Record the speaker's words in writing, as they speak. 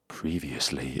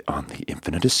Previously on the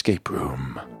Infinite Escape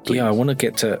Room. Yeah, I want to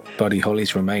get to Buddy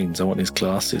Holly's remains. I want his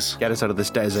glasses. Get us out of this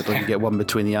desert or you get one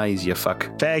between the eyes, you fuck.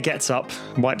 Bear gets up,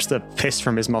 wipes the piss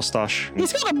from his moustache.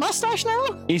 He's got a mustache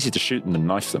now? Easy to shoot them and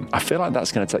knife them. I feel like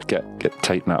that's going to get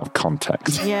taken out of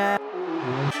context. Yeah.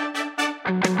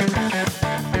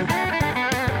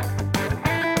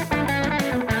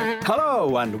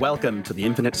 Hello and welcome to the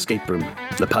Infinite Escape Room,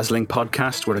 the puzzling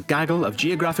podcast where a gaggle of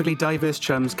geographically diverse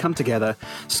chums come together,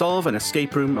 solve an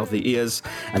escape room of the ears,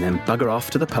 and then bugger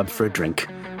off to the pub for a drink.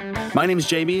 My name's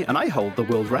Jamie, and I hold the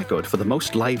world record for the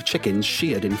most live chickens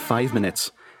sheared in 5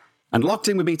 minutes. And locked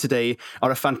in with me today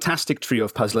are a fantastic trio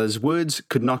of puzzlers. Words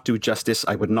could not do justice.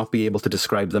 I would not be able to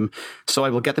describe them, so I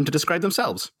will get them to describe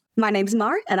themselves. My name's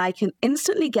Mar, and I can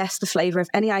instantly guess the flavour of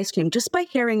any ice cream just by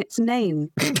hearing its name.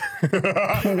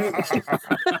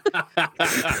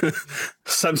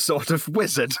 Some sort of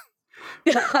wizard.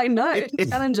 Yeah, I know.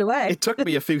 Challenge away. It took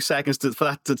me a few seconds for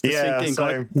that to sink in.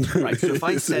 Same. Right, so if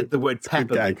I said the word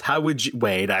peppermint, how would you...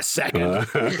 Wait a second.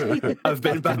 I've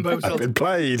been bamboozled. I've been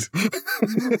played.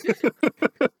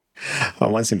 Well,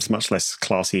 mine seems much less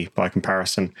classy by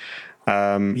comparison.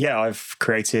 I've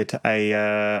created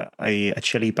a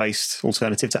chili-based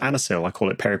alternative to Anasil. I call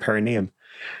it Periperineum.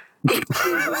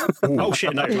 Oh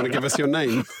shit! No, You want to give us your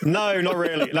name? no, not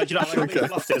really. Like, I really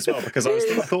fluffed it as well because I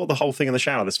thought the whole thing in the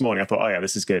shower this morning. I thought, oh yeah,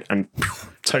 this is good, and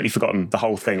totally forgotten the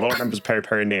whole thing. All I remember was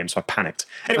Periperineum, so I panicked.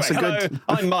 Anyway, hello,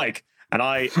 I'm Mike, and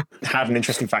I had an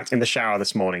interesting fact in the shower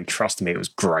this morning. Trust me, it was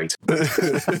great.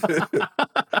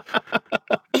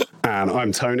 And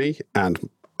I'm Tony, and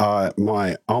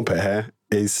my armpit hair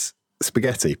is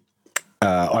spaghetti.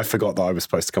 I forgot that I was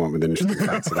supposed to come up with an interesting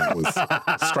fact, so that was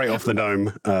straight off the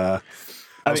dome. I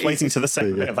was waiting to the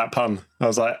second bit of that pun. I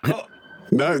was like, oh.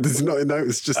 No, there's not. No,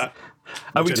 it's just.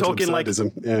 Are we talking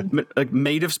absurdism. like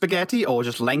made of spaghetti or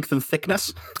just length and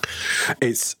thickness?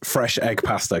 It's fresh egg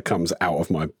pasta comes out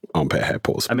of my armpit hair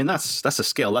pores. I mean, that's a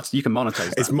skill. You can monetize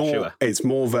that. It's more. Sure. It's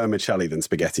more vermicelli than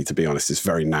spaghetti, to be honest. It's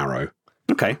very narrow.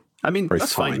 Okay. I mean, Very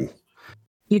that's fine. fine.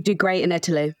 You do great in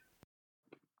Italy.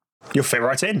 You'll fit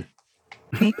right in.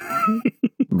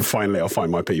 Finally, I'll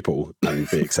find my people and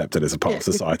be accepted as a part of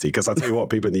society. Because I tell you what,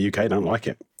 people in the UK don't like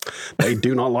it. They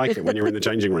do not like it when you're in the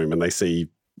changing room and they see,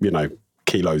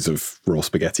 kilos of raw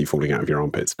spaghetti falling out of your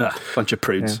armpits. Bunch of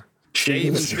prudes. Yeah.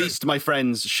 Shave and feast, my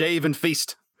friends. Shave and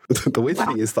feast. The weird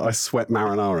thing is that I sweat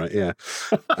marinara, yeah.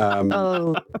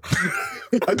 Oh.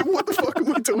 What the fuck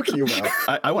am I talking about?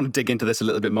 I want to dig into this a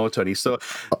little bit more, Tony. So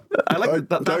I like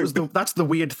that's the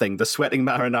weird thing, the sweating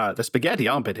marinara. The spaghetti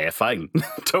armpit hair, fine.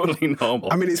 Totally normal.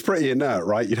 I mean, it's pretty inert,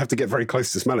 right? You'd have to get very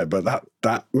close to smell it, but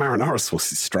that marinara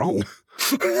sauce is strong.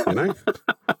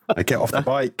 I get off the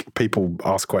bike, people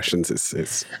ask questions.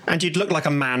 It's And you'd look like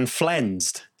a man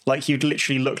flensed. Like you'd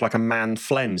literally look like a man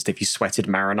flensed if you sweated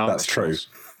marinara. That's true.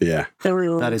 Yeah.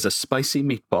 That is a spicy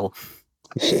meatball.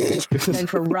 Going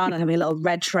for a run and having a little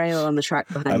red trail on the track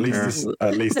behind you.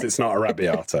 At least it's not a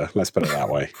arrabbiata. Let's put it that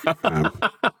way.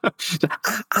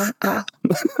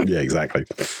 Yeah, exactly.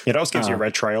 It also gives you a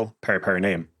red trail,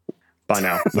 Periperineum. By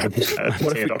now. What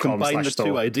if we combine the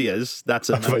two ideas? That's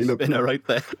a nice spinner right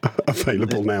there.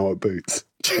 Available now at Boots.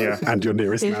 Yeah. And your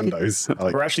nearest Nando's.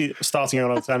 We're actually starting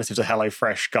an alternative to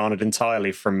HelloFresh garnered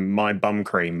entirely from my bum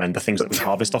cream and the things that we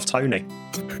harvest off Tony.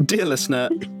 Dear listener,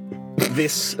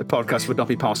 this podcast would not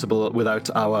be possible without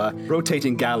our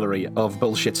rotating gallery of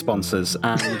bullshit sponsors.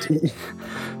 And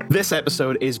this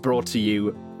episode is brought to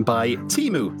you by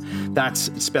Temu.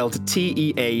 That's spelled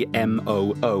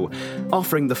Teamoo,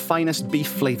 offering the finest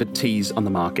beef-flavoured teas on the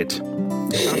market.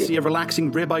 Fancy a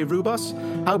relaxing ribeye rubos?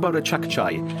 How about a chak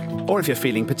chai? Or if you're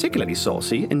feeling particularly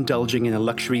saucy, indulging in a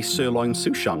luxury sirloin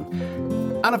souchong.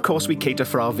 And of course, we cater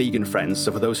for our vegan friends,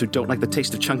 so for those who don't like the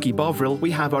taste of chunky bovril,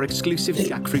 we have our exclusive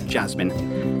jackfruit jasmine.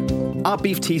 Our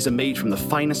beef teas are made from the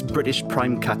finest British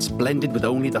prime cuts, blended with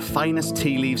only the finest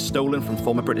tea leaves stolen from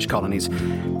former British colonies.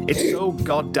 It's so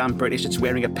goddamn British, it's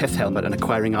wearing a pith helmet and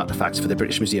acquiring artefacts for the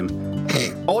British Museum.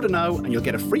 Order now and you'll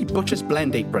get a free Butcher's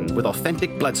Blend apron with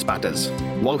authentic blood spatters.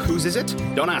 Well, whose is it?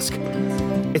 Don't ask.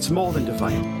 It's more than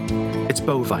divine. It's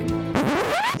bovine.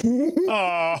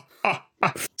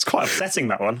 It's quite upsetting,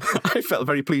 that one. I felt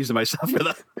very pleased with myself with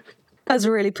that. That's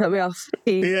really put me off.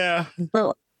 Yeah.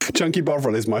 Well, Chunky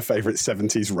Bovril is my favourite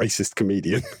 70s racist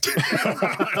comedian.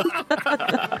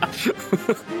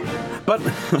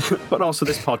 But also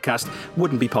this podcast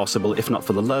wouldn't be possible if not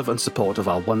for the love and support of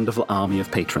our wonderful army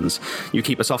of patrons. You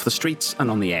keep us off the streets and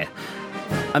on the air.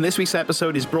 And this week's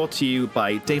episode is brought to you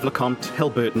by Dave LeCompte, Hill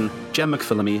Burton, Jem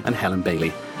McPhillamy and Helen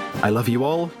Bailey. I love you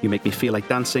all. You make me feel like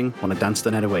dancing. Want to dance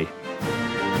the night away.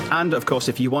 And of course,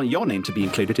 if you want your name to be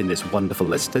included in this wonderful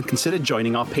list, then consider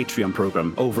joining our Patreon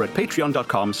program over at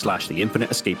patreon.com/The Infinite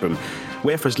Escape Room,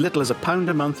 where for as little as £1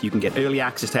 a month, you can get early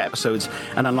access to episodes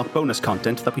and unlock bonus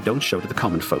content that we don't show to the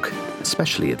common folk,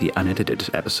 especially the unedited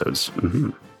episodes. Mm-hmm.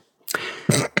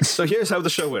 So here's how the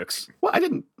show works. Well, I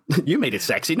didn't. You made it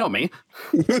sexy, not me.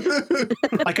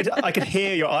 I could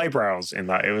hear your eyebrows in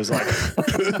that. It was like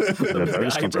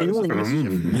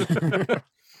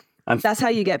And that's how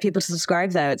you get people to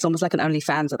subscribe, though. It's almost like an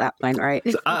OnlyFans at that point, right?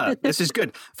 This is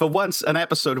good. For once, an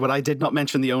episode where I did not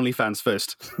mention the OnlyFans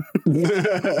first.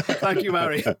 Thank you,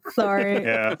 Mary. Sorry.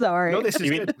 Yeah. Sorry. No, this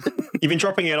is good. You've been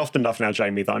dropping it often enough now,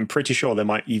 Jamie, that I'm pretty sure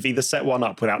you've either set one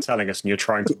up without telling us and you're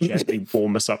trying to gently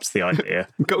warm us up to the idea.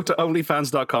 Go to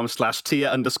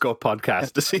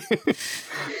onlyfans.com/Tia_podcast to see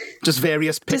just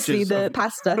various pictures. To see the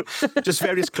pasta. Just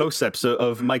various close-ups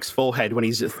of Mike's forehead when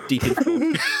he's deep in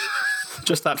thought.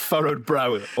 Just that furrowed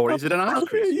brow, or is it an eye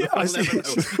crease? Yeah, I see.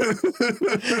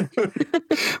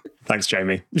 Thanks,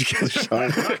 Jamie.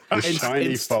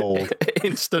 Shiny fold.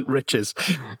 Instant riches.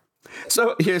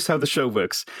 So here's how the show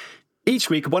works.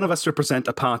 Each week, one of us represent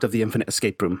a part of the Infinite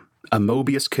Escape Room, a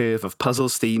Mobius curve of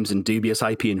puzzles, themes, and dubious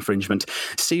IP infringement,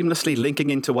 seamlessly linking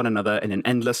into one another in an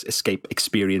endless escape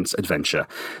experience adventure.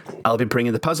 I'll be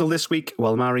bringing the puzzle this week,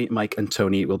 while Mary, Mike, and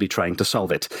Tony will be trying to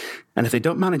solve it. And if they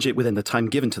don't manage it within the time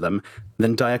given to them,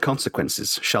 then dire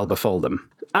consequences shall befall them.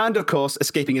 And of course,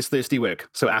 escaping is thirsty work,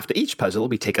 so after each puzzle,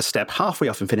 we take a step halfway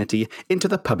off infinity into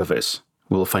the pubiverse.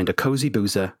 We'll find a cozy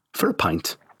boozer for a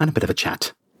pint and a bit of a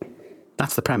chat.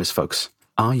 That's the premise, folks.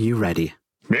 Are you ready?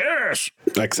 Yes!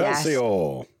 Excelsior!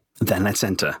 Yes. Then let's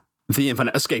enter the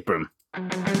Infinite Escape Room.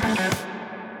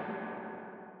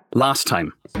 Last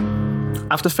time.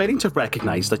 After failing to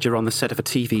recognize that you're on the set of a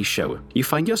TV show, you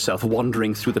find yourself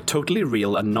wandering through the totally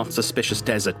real and not suspicious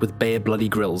desert with bare bloody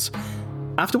grills.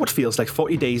 After what feels like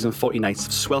 40 days and 40 nights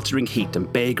of sweltering heat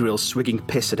and Bear Grylls swigging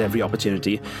piss at every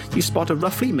opportunity, you spot a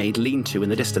roughly made lean-to in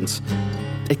the distance.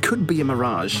 It could be a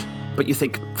mirage, but you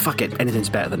think, fuck it, anything's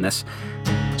better than this.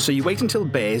 So you wait until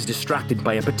Bear is distracted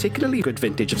by a particularly good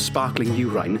vintage of sparkling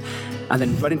urine, and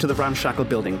then run into the ramshackle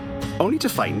building, only to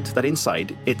find that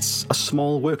inside it's a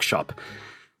small workshop.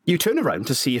 You turn around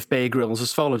to see if Bear Grylls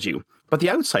has followed you, but the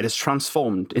outside is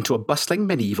transformed into a bustling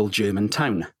medieval German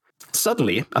town.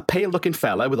 Suddenly, a pale-looking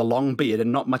fella with a long beard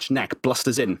and not much neck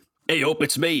blusters in. Hey up,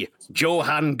 it's me,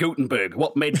 Johann Gutenberg,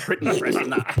 what made printing press in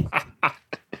that?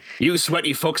 You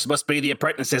sweaty fucks must be the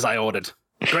apprentices I ordered.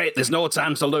 Great, there's no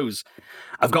time to lose.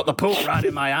 I've got the Pope right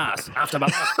in my ass after my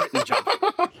last printing job.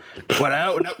 Where I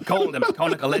out and out called him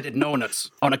conical-headed no-nuts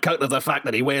on account of the fact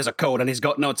that he wears a coat and he's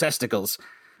got no testicles.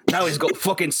 Now he's got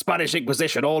fucking Spanish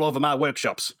Inquisition all over my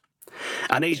workshops.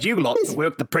 I need you lot to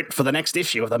work the print for the next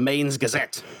issue of the Mainz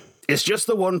Gazette. It's just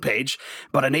the one page,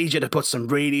 but I need you to put some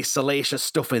really salacious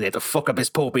stuff in there to fuck up his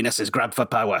popiness's grab for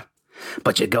power.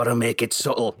 But you gotta make it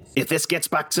subtle. If this gets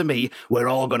back to me, we're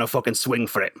all gonna fucking swing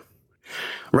for it.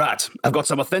 Right, I've got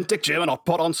some authentic German hot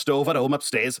pot on stove at home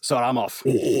upstairs, so I'm off.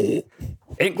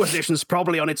 Inquisition's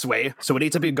probably on its way, so we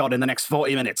need to be gone in the next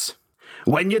 40 minutes.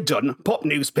 When you're done, pop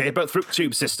newspaper through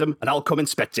tube system, and I'll come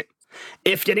inspect it.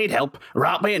 If you need help,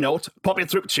 write me a note, pop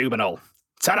it through tube and all.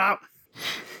 Ta-da!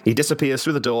 He disappears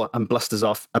through the door and blusters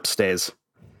off upstairs.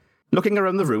 Looking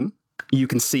around the room, you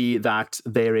can see that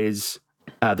there is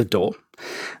the door,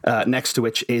 next to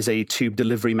which is a tube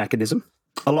delivery mechanism.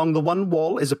 Along the one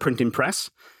wall is a printing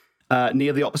press.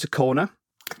 Near the opposite corner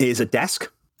is a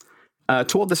desk.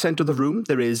 Toward the center of the room,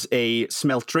 there is a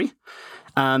smeltery,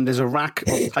 and there's a rack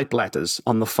of type letters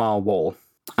on the far wall.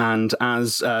 And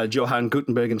as Johann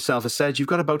Gutenberg himself has said, you've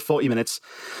got about 40 minutes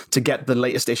to get the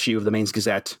latest issue of the Mainz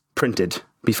Gazette printed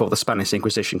before the Spanish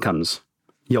Inquisition comes.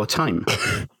 Your time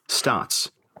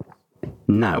starts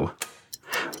now.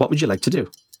 What would you like to do?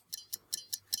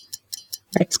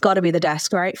 It's got to be the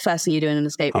desk, right? Firstly, you're doing an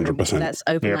escape room. 100%. Let's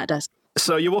open that desk.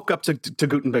 So you walk up to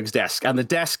Gutenberg's desk, and the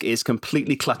desk is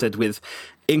completely cluttered with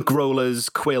ink rollers,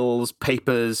 quills,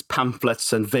 papers,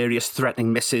 pamphlets, and various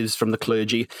threatening missives from the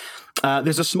clergy.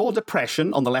 There's a small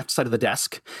depression on the left side of the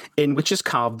desk, in which is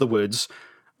carved the words,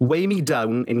 "Weigh me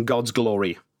down in God's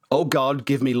glory. Oh God,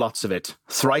 give me lots of it.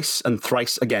 Thrice and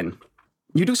thrice again."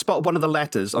 You do spot one of the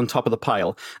letters on top of the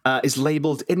pile is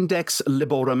labelled Index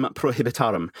Liborum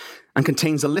Prohibitarum and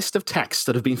contains a list of texts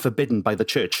that have been forbidden by the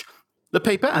church. The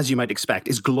paper, as you might expect,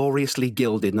 is gloriously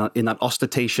gilded in that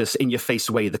ostentatious, in-your-face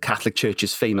way the Catholic Church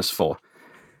is famous for.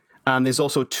 And there's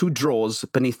also 2 drawers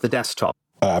beneath the desktop.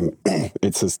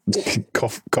 It's a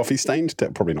coffee-stained,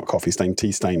 probably not coffee-stained,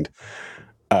 tea-stained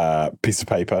piece of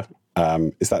paper.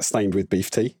 Is that stained with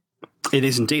beef tea? It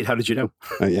is indeed. How did you know?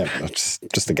 Yeah,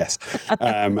 just a guess.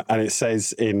 And it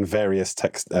says in various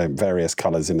various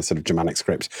colours in a sort of Germanic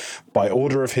script, by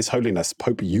order of His Holiness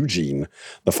Pope Eugene,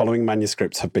 the following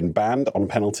manuscripts have been banned on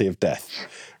penalty of death: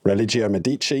 Religio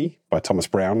Medici by Thomas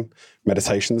Brown,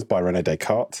 Meditations by René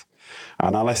Descartes,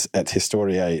 Annales et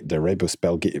Historiae de Rebus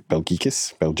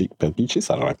Belgicis. I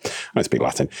don't know. I don't speak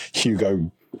Latin.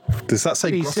 Hugo. Does that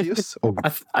say Grotius? Or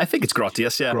I think it's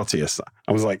Grotius, yeah. Grotius.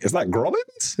 I was like, is that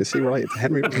Grobbins? Is he related to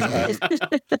Henry?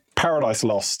 Paradise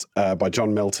Lost by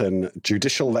John Milton.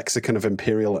 Judicial Lexicon of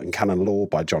Imperial and Canon Law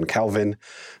by John Calvin.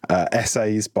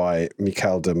 Essays by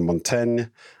Michel de Montaigne.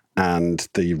 And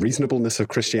The Reasonableness of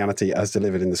Christianity as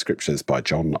Delivered in the Scriptures by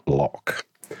John Locke.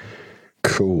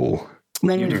 Cool.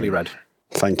 Beautifully read.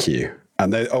 Thank you.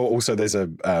 And also there's a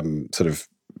sort of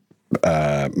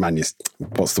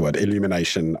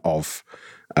illumination of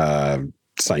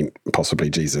Saint, possibly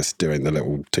Jesus, doing the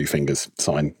little two fingers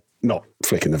sign, not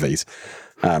flicking the V's.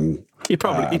 He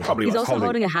probably He's was. also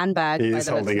holding a handbag. He is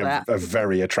holding a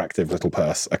very attractive little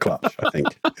purse, a clutch, I think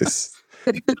is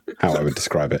how I would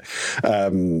describe it.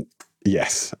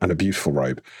 Yes, and a beautiful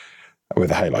robe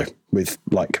with a halo with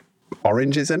like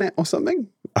oranges in it or something.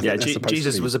 Yeah,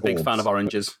 Jesus was a big fan of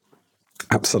oranges.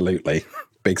 Absolutely.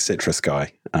 Big citrus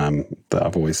guy. That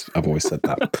I've always said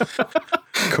that.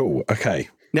 Cool. Okay.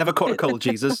 Never caught a cold,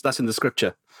 Jesus. That's in the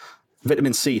scripture.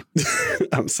 Vitamin C.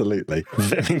 Absolutely.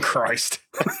 Vitamin Christ.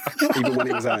 Even when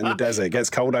he was out in the desert, it gets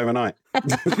cold overnight.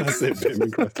 That's it. Vitamin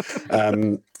Christ.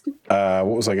 What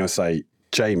was I going to say?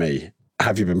 Jamie,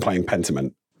 have you been playing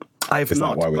Pentiment? I have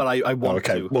not, but I want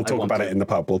to. We'll talk about it in the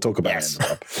pub. We'll talk about it in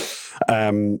the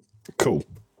pub. Cool.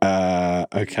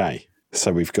 Okay.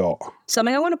 So we've got...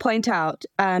 Something I want to point out,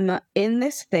 in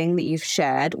this thing that you've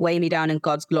shared, Weigh Me Down in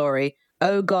God's Glory,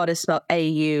 Oh God is spelled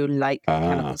A-U, like the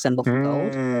chemical symbol for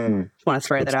gold. Just want to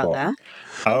throw that out there.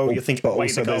 Oh, you're thinking but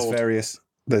also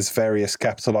there's various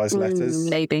capitalized letters.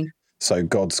 Maybe. So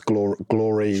God's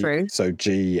glory. True. So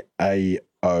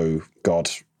G-A-O, God.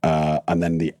 And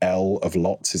then the L of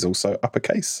lots is also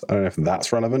uppercase. I don't know if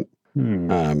that's relevant.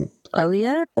 Oh,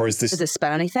 yeah? Or is this... Does it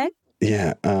spell anything?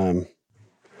 Yeah.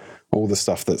 All the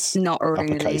stuff that's not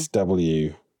really. Uppercase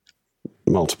W,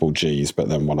 multiple G's, but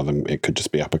then one of them, it could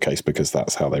just be uppercase because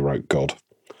that's how they wrote God.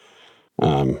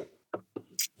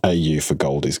 AU for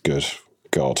gold is good.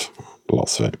 God.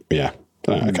 Lots of it. Yeah.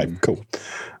 Okay, cool.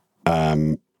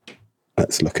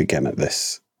 Let's look again at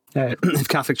this. If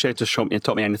Catholic Church has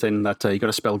taught me anything, that you've got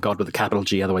to spell God with a capital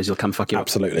G, otherwise he'll come fuck you up.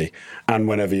 Absolutely. And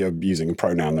whenever you're using a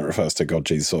pronoun that refers to God,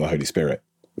 Jesus, or the Holy Spirit,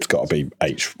 it's got to be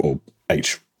H or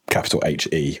H, capital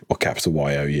H-E or capital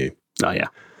Y-O-U. Oh, yeah.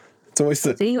 It's always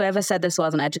the... See, whoever said this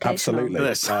wasn't educational.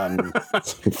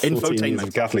 Absolutely. 14 years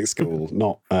of Catholic school,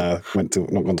 not gone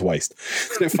to waste.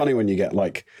 Isn't it funny when you get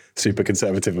like super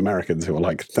conservative Americans who are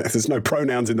like, there's no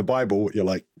pronouns in the Bible? You're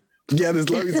like, yeah, there's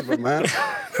loads of them, man.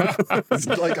 It's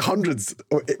like hundreds,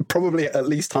 or probably at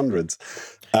least hundreds.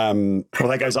 Well,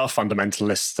 there goes our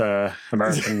fundamentalist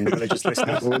American religious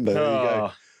listeners. There you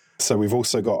go. So we've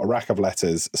also got a rack of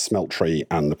letters, Smeltery,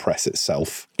 and the press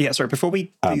itself. Yeah, sorry, before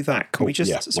we do that, can we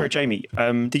just... sorry, Jamie,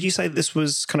 did you say that this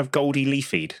was kind of goldy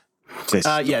leafied?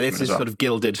 Yeah, this is sort of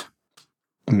gilded.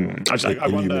 I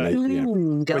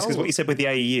wonder... Because what you said with the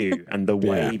AU and the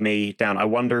weigh me down, I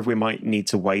wonder if we might need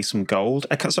to weigh some gold.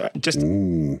 Just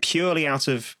purely out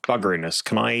of buggeriness,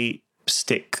 can I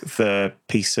stick the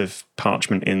piece of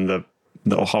parchment in the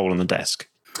little hole in the desk?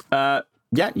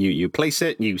 Yeah, you place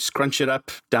it, you scrunch it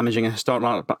up, damaging a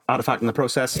historical artifact in the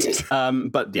process.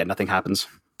 But yeah, nothing happens.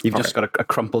 You've just got a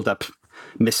crumpled up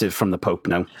missive from the Pope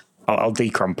now. I'll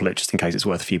decrumple it just in case it's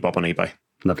worth a few bob on eBay.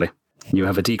 Lovely. You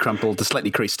have a decrumpled,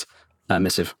 slightly creased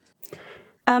missive.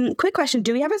 Quick question.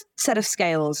 Do we have a set of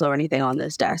scales or anything on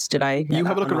this desk? You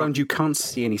have a look around, you can't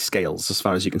see any scales as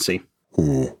far as you can see.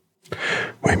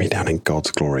 Weigh me down in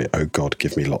God's glory. Oh God,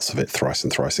 give me lots of it thrice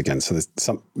and thrice again. So there's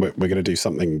we're going to do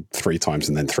something 3 times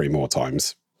and then 3 more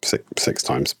times, six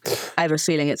times. I have a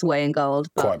feeling it's weighing gold.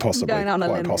 Quite possibly.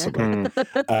 Quite possibly.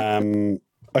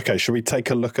 Okay, should we take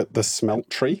a look at the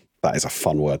Smeltery? That is a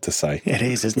fun word to say. It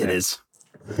is, isn't it? It is.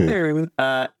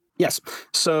 Yes.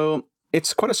 So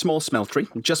it's quite a small Smeltery,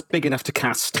 just big enough to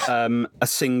cast a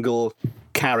single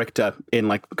character in,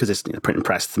 like, because it's print and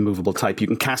press, the movable type. You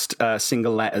can cast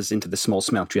single letters into the small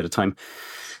Smeltery at a time.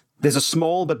 There's a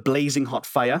small but blazing hot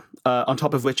fire, on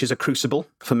top of which is a crucible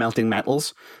for melting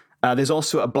metals. There's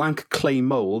also a blank clay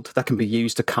mold that can be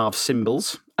used to carve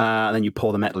symbols, and then you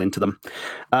pour the metal into them.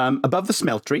 Above the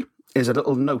Smeltery is a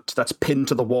little note that's pinned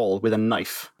to the wall with a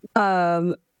knife.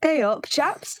 Hey up,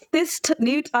 chaps. This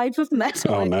new type of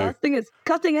metal Oh, I'm no. casting is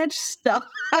cutting edge stuff.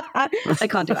 I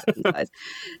can't do accents, guys.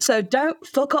 So don't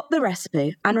fuck up the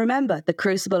recipe. And remember, the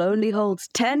crucible only holds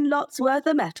 10 lots worth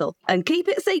of metal. And keep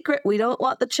it secret. We don't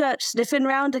want the church sniffing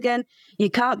round again. You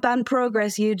can't ban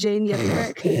progress, Eugene, you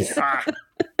prick.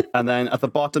 And then at the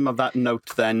bottom of that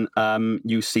note, then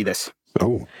you see this.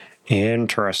 Oh,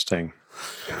 Interesting.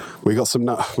 we've got some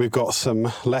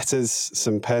letters,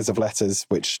 some pairs of letters,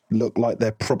 which look like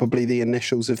they're probably the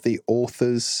initials of the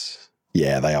authors.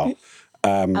 Yeah, they are.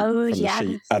 From the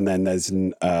sheet. And then there's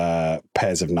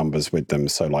pairs of numbers with them.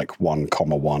 So like 1,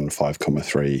 1, 5,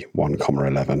 3, 1,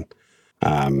 11.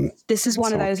 This is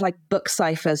one of those like book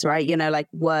ciphers, right? You know, like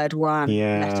word 1,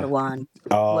 letter 1,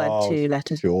 word 2,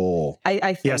 letter. Sure. I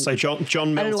think. Yeah, so John I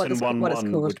don't know what Milton it's 1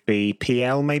 called. would be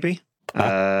PL, maybe.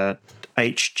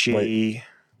 HG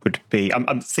would be. I'm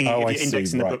thinking Oh, if I you're indexing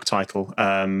see, the right. book title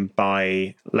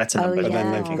by letter Oh, number. But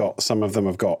then Yeah. they've got, some of them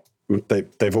have got,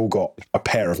 they've all got a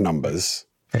pair of numbers,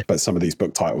 but some of these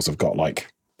book titles have got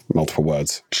like multiple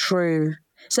words. True.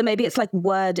 So maybe it's like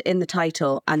word in the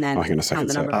title and then Hang on a second, count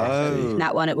the number so- of letters. Oh. In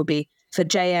that one, it would be, for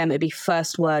JM, it'd be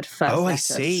first word, first Oh, letter. I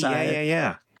see. So,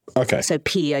 Yeah. Okay. So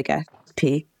P, I guess.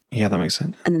 P. Yeah, that makes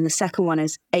sense. And then the second one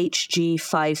is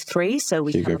HG53. So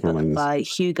we Hugo have a book Grollins. by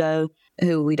Hugo,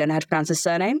 who we don't know how to pronounce his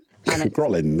surname. And it's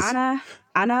Grollins.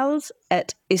 Annals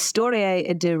et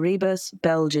Historiae de Rebus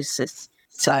Belgicis.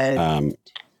 So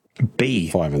B.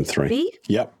 5 and 3. B,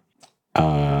 Yep.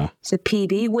 so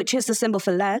PB, which is the symbol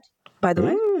for lead, by the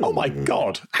way. Oh my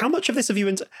God! How much of this have you?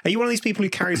 Are you one of these people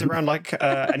who carries around like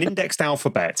an indexed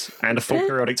alphabet and a full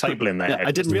periodic table in there? Yeah,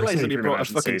 I didn't realize that you brought a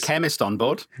fucking chemist on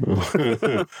board.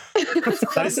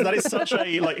 That is such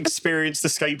a like experienced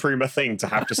escape roomer thing to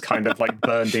have just kind of like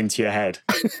burned into your head.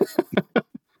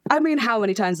 I mean, how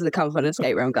many times has it come from an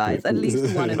escape room, guys? At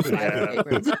least 1 in 5 escape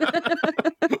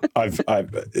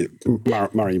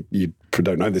rooms. Murray, you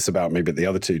don't know this about me, but the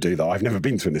other two do, though. I've never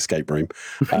been to an escape room.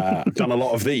 I've done a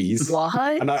lot of these. What?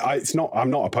 And I'm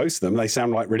not opposed to them. They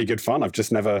sound like really good fun.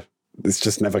 It's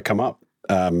just never come up.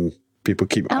 People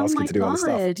keep Oh asking my to do other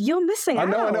stuff. God, you're missing I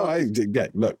out. know. Yeah,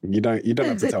 look, you don't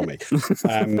have to tell me.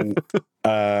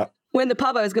 When the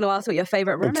pub, I was going to ask what your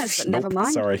favourite room is, but never Nope,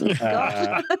 mind. Sorry.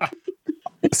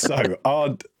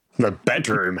 So The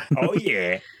bedroom. Oh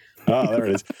yeah. there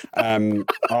it is.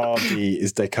 RD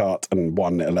is Descartes, and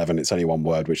 111. It's only one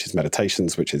word, which is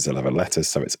meditations, which is 11 letters.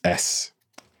 So it's S,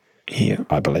 Yeah.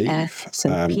 I believe. F, so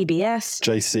PBS,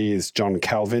 JC is John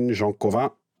Calvin, Jean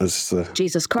Corvat. As the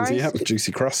Jesus Christ. yeah,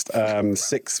 juicy crust.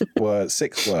 6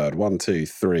 word. 1, 2,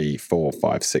 3, 4,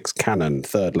 5, 6. Canon.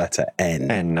 Third letter N.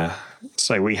 N.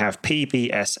 So we have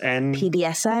PBSN.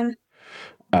 PBSN.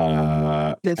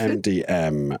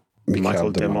 MDM.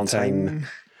 Michael de Montaigne.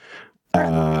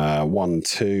 Montaigne. 1,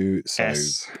 2. So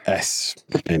S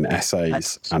in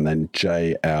essays, and then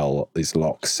JL is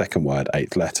Locke. Second word,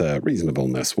 8th letter.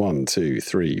 Reasonableness. 1, 2,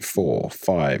 3, 4,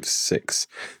 5, 6,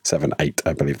 7, 8.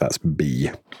 I believe that's B.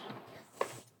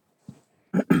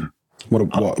 What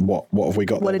have we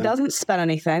got? Well, there, it then? doesn't spell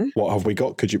anything. What have we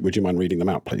got? Would you mind reading them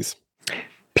out, please?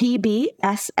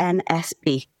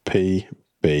 PBSNSB. P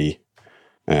B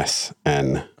S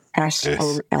N S O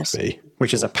S. S B.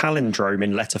 Which is a palindrome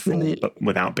in letter form, but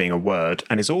without being a word,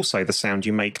 and is also the sound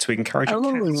you make to encourage a cat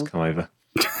to come over.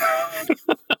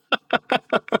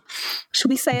 Should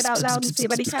we say it out loud and see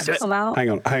if any cats come out? Hang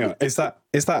on. Is that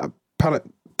palette?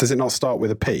 Does it not start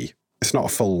with a P? It's not a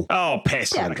full. Oh,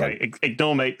 piss. Yeah. Okay,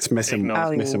 ignore me. It's missing.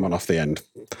 Ignore. Missing one off the end.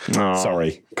 Oh.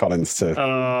 Sorry, Collins.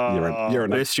 You're in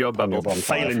This your bubble.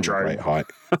 Great height.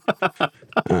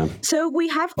 So we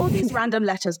have all these random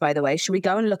letters, by the way. Should we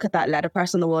go and look at that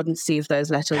letterpress on the wall and see if those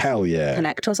letters Hell yeah.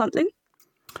 connect or something?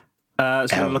 So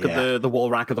have a look at the wall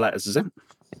rack of the letters, is it?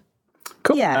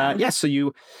 Cool. Yeah. Yes, so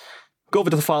you go over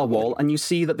to the file wall and you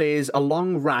see that there's a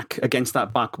long rack against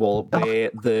that back wall where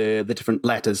the different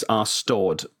letters are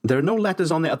stored. There are no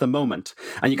letters on there at the moment,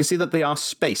 and you can see that they are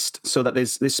spaced so that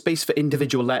there's space for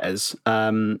individual letters,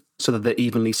 so that they're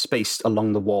evenly spaced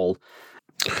along the wall.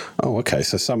 Oh, okay.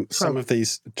 So some of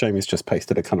these, Jamie's just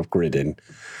pasted a kind of grid in,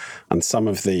 and some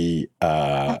of the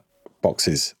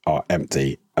boxes are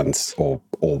empty or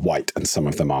white, and some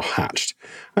of them are hatched.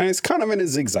 And it's kind of in a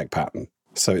zigzag pattern.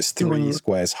 So it's 3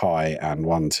 squares high and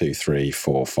 1, 2, 3,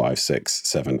 4, 5, 6,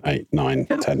 7, 8, 9,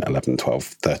 10, 11, 12,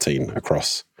 13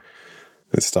 across.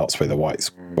 It starts with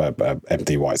a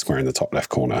empty white square in the top left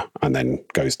corner and then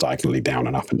goes diagonally down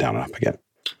and up and down and up again.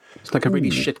 It's like a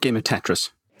really shit game of Tetris.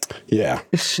 Yeah.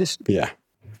 Yeah.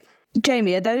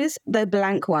 Jamie, are those the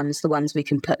blank ones the ones we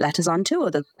can put letters onto,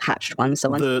 or the hatched ones the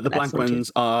ones The blank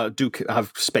ones do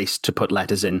have space to put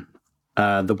letters in.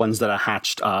 The ones that are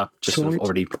hatched are just sort of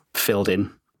already filled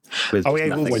in. With Are we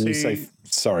able nothing. When you say,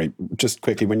 sorry, just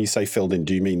quickly, when you say filled in,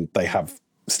 do you mean they have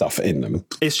stuff in them?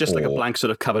 It's just like a blank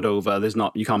sort of covered over. There's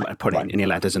not, you can't put any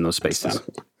letters in those spaces.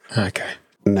 Okay.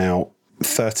 Now,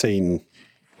 13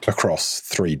 across,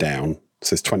 3 down.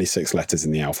 So there's 26 letters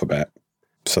in the alphabet.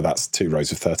 So that's 2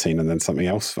 rows of 13 and then something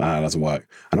else. That doesn't work.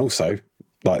 And also,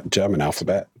 like German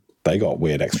alphabet, they got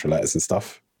weird extra letters and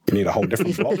stuff. You need a whole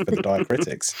different block for the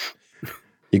diacritics.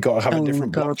 You got to have a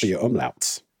different block for your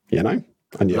umlauts, you know?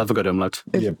 And Love a good umlaut.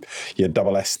 Your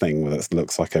double S thing that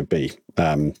looks like a B.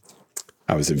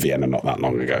 I was in Vienna not that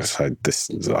long ago, so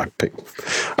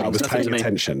I was paying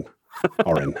attention.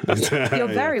 Oren. You're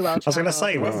very well. I was going to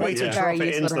say, we're way too drop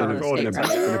it into the recording. It's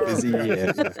been a busy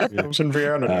year. I was in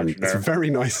Vienna. It's a very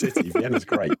nice city. Vienna's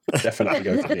great. Definitely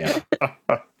go to Vienna.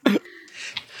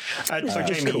 So,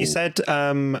 Jamie, you said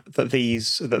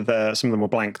that some of them were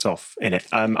blanked off in it.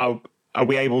 Are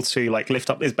we able to lift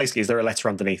up? Is there a letter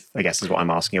underneath? I guess is what I'm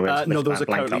asking. No, those are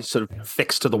currently sort of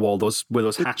fixed to the wall. Those where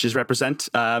those hatches represent.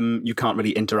 You can't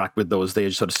really interact with those.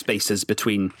 They're sort of spaces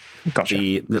between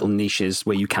the little niches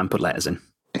where you can put letters in.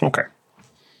 Okay.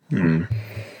 I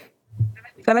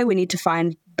feel like we need to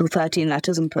find the 13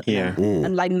 letters and put them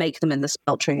in, and make them in the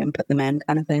spell tree and put them in,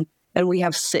 kind of thing. And we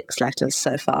have 6 letters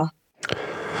so far.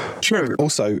 True.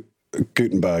 Also,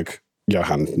 Gutenberg,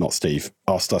 Johann, not Steve,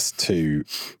 asked us to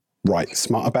write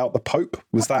smart about the Pope.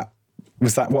 Was that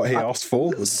what he asked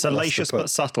for? Salacious but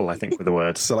subtle, I think, were the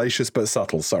words. Salacious but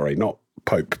subtle. Sorry, not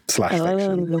Pope /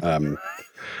 fiction.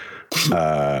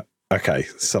 Okay,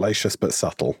 salacious but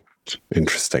subtle.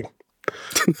 Interesting.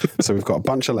 So we've got a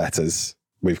bunch of letters.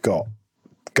 We've got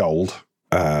gold.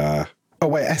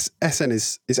 SN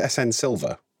is SN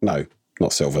silver? No,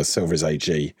 not silver. Silver is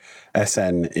AG.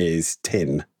 SN is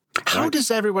tin. How does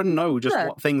everyone know just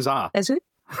what things are? Is it?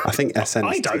 I think SN.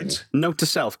 I is don't. tin. Note to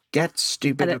self: get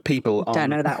stupid people.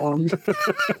 Don't know that one.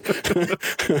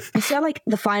 I feel like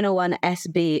the final one,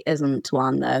 SB, isn't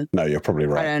one though. No, you're probably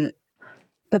right. I don't.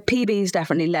 But PB is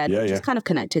definitely lead, which is kind of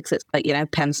connected because it's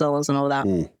pencils and all that.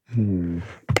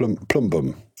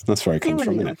 Plumbum. That's where it comes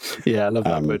from, isn't it? Yeah, I love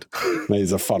that word.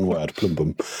 It's a fun word,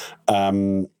 plumbum.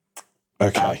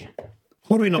 Okay.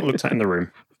 What have we not looked at in the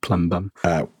room? Plumbum.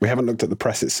 We haven't looked at the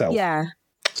press itself. Yeah.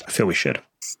 I feel we should.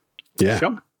 Yeah.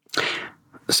 Sure.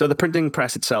 So the printing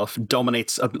press itself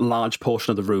dominates a large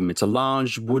portion of the room. It's a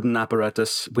large wooden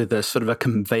apparatus with a sort of a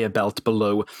conveyor belt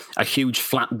below, a huge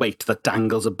flat weight that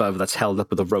dangles above that's held up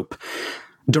with a rope.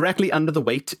 Directly under the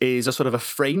weight is a sort of a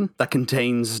frame that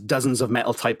contains dozens of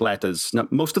metal-type letters. Now,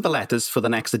 most of the letters for the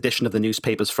next edition of the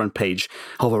newspaper's front page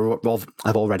have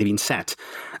already been set.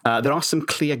 There are some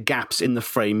clear gaps in the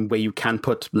frame where you can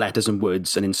put letters and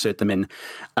words and insert them in.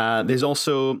 There's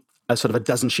also a sort of a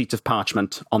dozen sheets of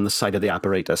parchment on the side of the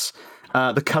apparatus.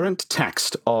 The current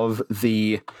text of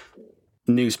the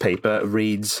newspaper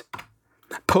reads,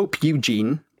 Pope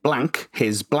Eugene blank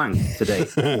his blank today.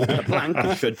 The blank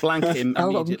should blank him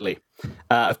immediately.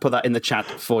 I've put that in the chat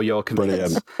for your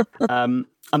convenience. And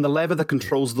the lever that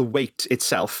controls the weight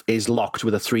itself is locked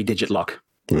with a 3-digit lock.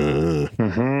 Oh,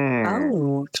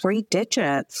 3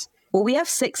 digits. Well, we have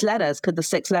 6 letters. Could the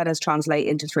 6 letters translate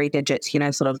into 3 digits,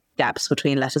 sort of gaps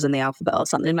between letters in the alphabet or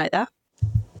something like that?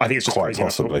 I think it's just quite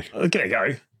possibly. Give it a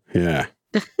go. Yeah.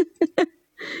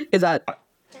 Is that...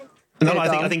 No,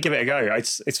 I think give it a go.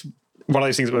 It's one of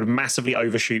those things that would massively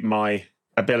overshoot my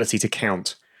ability to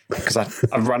count because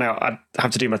I've run out. I'd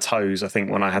have to do my toes, I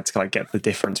think, when I had to get the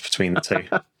difference between the two.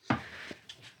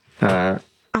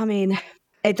 I mean,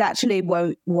 it actually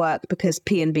won't work because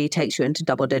P and B takes you into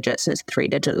double digits. So it's a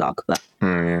 3-digit lock. But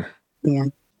yeah.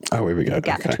 Oh, here we go. The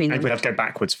gap between them. We'd have to go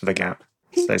backwards for the gap.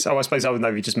 So, I suppose I would know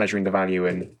you're just measuring the value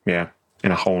in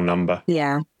a whole number.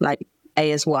 Yeah, like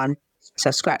A is 1.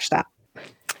 So scratch that.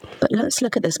 But let's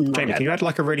look at this map. Jamie, can you add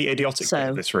a really idiotic bit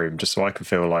of this room just so I can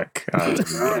feel like a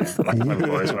clever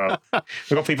boy as well?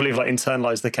 We've got people who've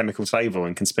internalised the chemical table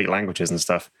and can speak languages and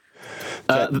stuff.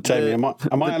 Jamie,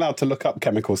 am I allowed to look up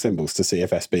chemical symbols to see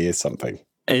if SB is something?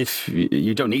 If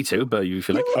you don't need to, but you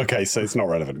feel like... Okay, so it's not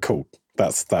relevant. Cool.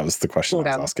 That was the question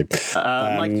I was asking.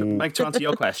 Mike, to answer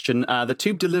your question, the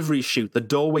tube delivery chute, the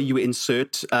door where you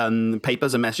insert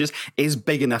papers and messages, is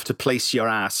big enough to place your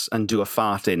ass and do a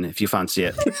fart in if you fancy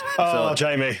it.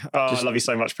 Jamie, I love you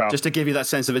so much, pal. Just to give you that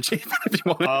sense of achievement, if you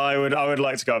want. I would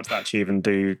like to go up to that tube and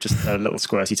do just a little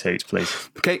squirty toot, please.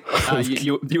 Okay,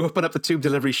 you open up the tube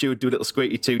delivery chute, do a little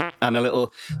squirty toot, and a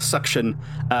little suction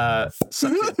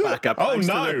back up. Oh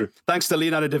no! Thanks to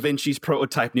Leonardo da Vinci's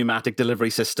prototype pneumatic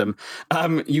delivery system.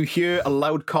 You hear a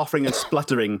loud coughing and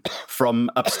spluttering from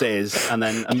upstairs, and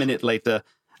then a minute later,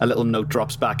 a little note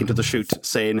drops back into the chute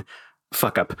saying,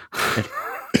 fuck up.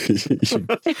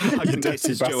 You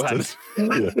dirty Johan. bastard.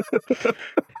 Yeah.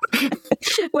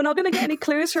 We're not going to get any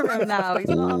clues from him now. He's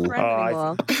not our friend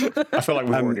anymore. I feel like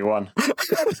we've already won.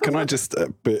 Can I just,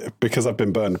 because I've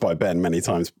been burned by Ben many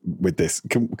times with this,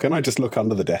 can I just look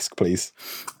under the desk, please?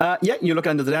 Yeah, you look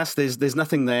under the desk. There's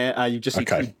nothing there. You just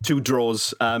see two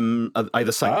drawers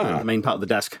either side of the main part of the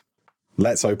desk.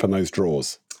 Let's open those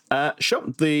drawers. Sure.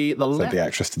 The Said left, the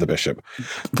actress to the bishop.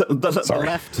 the Sorry.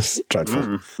 left, It's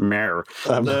dreadful.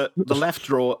 the left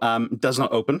drawer does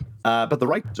not open, but the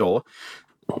right door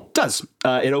does.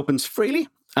 It opens freely,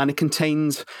 and it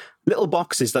contains little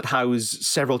boxes that house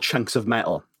several chunks of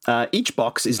metal. Each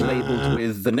box is labelled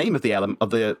with the name of the element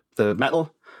of the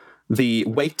metal, the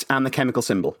weight, and the chemical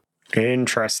symbol.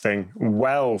 Interesting.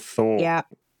 Well thought. Yeah.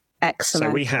 Excellent.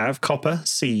 So we have copper,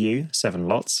 Cu, 7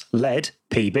 lots, lead,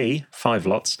 Pb, 5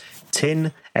 lots,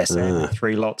 tin, Sn,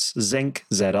 3 lots, zinc,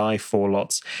 Zi, 4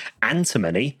 lots,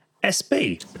 antimony,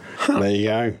 Sb. There you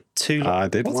go. 2 I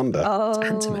did wonder.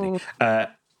 antimony.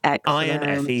 Excellent.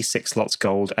 Iron, Fe, 6 lots,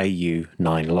 gold, Au,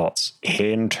 9 lots.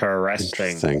 Interesting.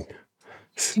 Interesting.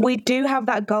 We do have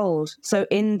that gold. So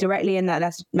indirectly in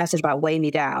that message about weigh me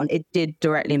down, it did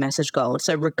directly message gold.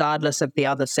 So regardless of the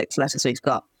other 6 letters we've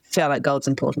got, I feel like gold's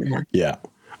important here. Yeah.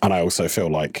 And I also feel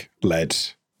like lead,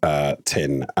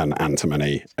 tin, and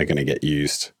antimony are going to get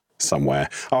used somewhere.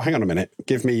 Oh, hang on a minute.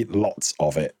 Give me lots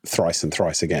of it, thrice and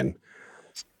thrice again.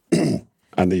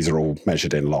 And these are all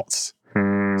measured in lots.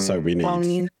 So we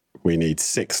need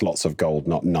 6 lots of gold,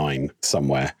 not 9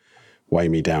 somewhere. Weigh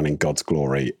me down in God's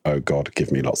glory. Oh God,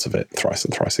 give me lots of it, thrice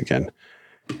and thrice again.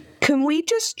 Can we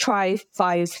just try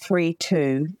 5, 3,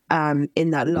 2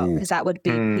 in that lot? Because that would be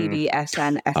PB,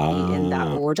 SN, FE in that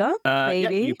order. Yeah,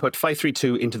 Maybe. you put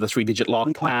 532 into the 3-digit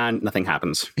lock, and nothing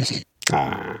happens.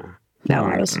 No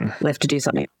worries. We have to do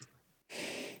something.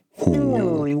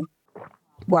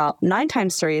 Well, 9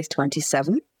 times 3 is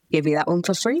 27. Give you that one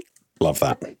for free. Love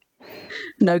that.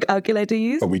 No calculator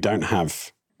used. But we don't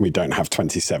have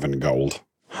 27 gold.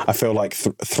 I feel like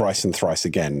thrice and thrice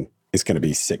again is going to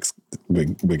be 6. We're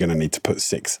going to need to put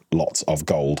 6 lots of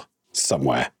gold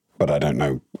somewhere, but I don't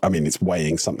know. I mean, it's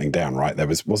weighing something down, right?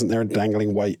 Wasn't there a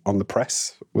dangling weight on the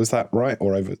press? Was that right,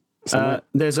 or over?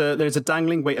 There's a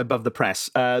dangling weight above the press.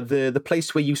 The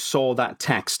place where you saw that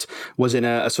text was in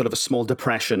a sort of a small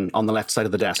depression on the left side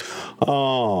of the desk.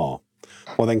 Oh,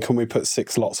 well then, can we put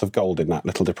 6 lots of gold in that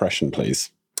little depression, please?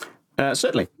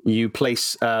 Certainly. You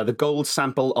place the gold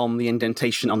sample on the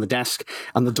indentation on the desk,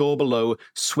 and the door below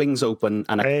swings open,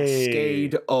 and a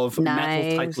cascade of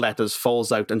metal-type letters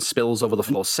falls out and spills over the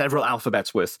floor, several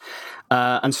alphabets worth.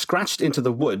 And scratched into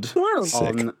the wood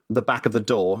on the back of the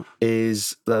door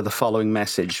is the following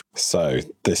message. So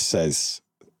this says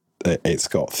it's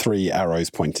got 3 arrows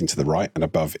pointing to the right, and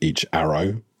above each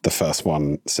arrow, the first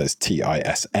one says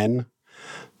TISN.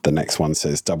 The next one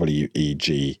says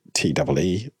WEGTEE,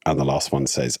 and the last one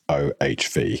says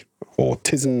OHV, or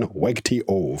Tizen Wegti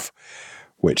Ov,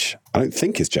 which I don't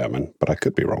think is German, but I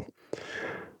could be wrong.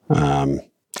 And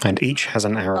each has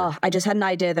an arrow. Oh, I just had an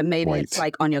idea that maybe it's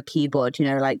like on your keyboard,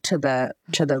 like to the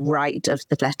right of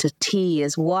the letter T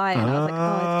is Y. And I was like,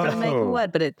 it's going to make a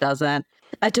word, but it doesn't.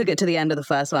 I took it to the end of the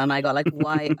first one, and I got like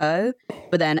YO,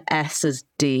 but then S is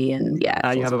D, and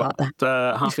you have about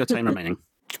half your time remaining.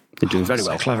 You're doing very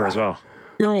well. So clever as well.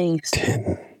 Nice.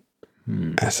 Tin.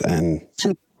 SN.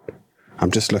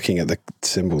 I'm just looking at the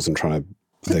symbols and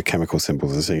the chemical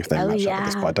symbols and seeing if they match up with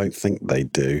this, but I don't think they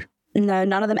do. No,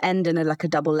 none of them end in a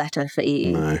double letter for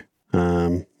EE. No.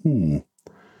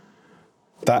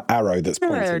 That arrow that's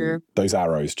pointing, those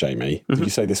arrows, Jamie, did you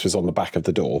say this was on the back of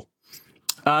the door?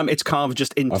 It's carved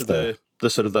just into the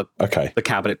sort of the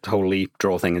cabinet holy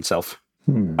drawer thing itself.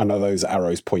 And are those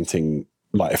arrows pointing,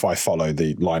 like if I follow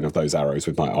the line of those arrows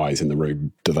with my eyes in the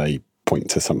room, do they point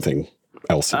to something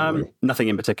else in the room? Nothing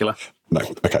in particular. No.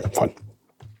 Okay, fine.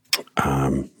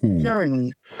 And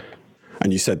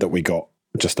you said that we got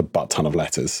just a butt ton of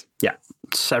letters. Yeah,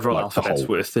 several alphabets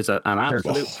worth. It's an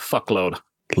absolute fuckload.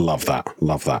 Love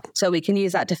that. So we can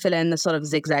use that to fill in the sort of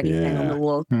zigzaggy thing on the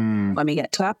wall when we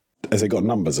get to that. Has it got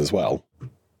numbers as well?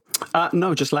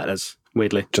 No, just letters,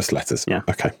 weirdly. Just letters? Yeah.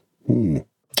 Okay.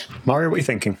 Mario, what are you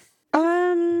thinking?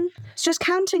 It's just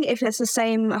counting if it's the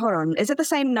same. Hold on. Is it the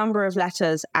same number of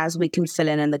letters as we can fill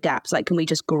in the gaps? Like, can we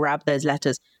just grab those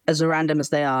letters as random as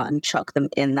they are and chuck them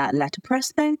in that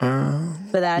letterpress thing?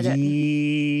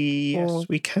 Yes,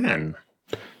 we can.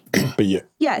 But yeah,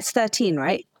 it's 13,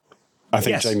 right? I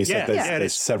think Yes, Jamie said yeah, it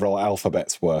there's is. several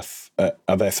alphabets worth.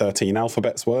 Are there 13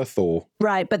 alphabets worth, or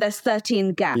Right, but there's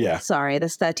 13 gaps. Yeah. Sorry,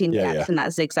 there's 13 Yeah, gaps yeah. in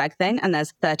that zigzag thing, and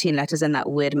there's 13 letters in that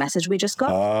weird message we just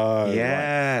got. Oh, right.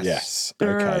 Yes. Yes.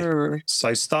 Okay. Grr.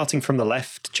 So starting from the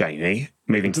left, Jamie,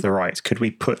 moving to the right, could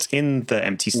we put in the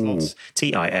empty slots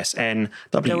TISN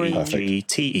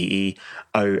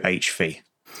WEGTEEOHV?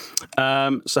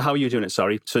 So how are you doing it?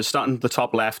 Sorry. So starting at the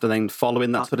top left and then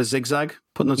following that sort of zigzag,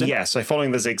 putting those in. Yeah, so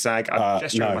following the zigzag, I'm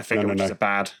gesturing with my finger, which is a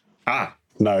bad.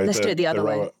 No, Let's do it the other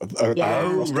way. Yeah.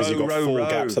 You've got row, 4 row.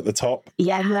 gaps at the top.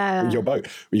 Yeah. Your boat.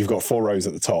 You've got 4 rows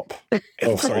at the top.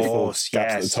 Oh, sorry, 4 course,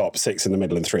 gaps at the yes. top, 6 in the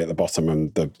middle, and 3 at the bottom,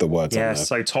 and the words Yeah, on the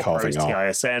so top row is carving are.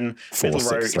 TISN, 4, middle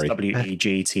row 6, is 3.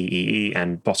 WEGTEE,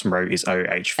 and bottom row is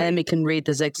OHV. Amy can read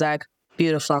the zigzag.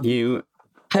 Beautiful. You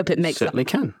Hope it makes certainly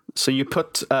can. So you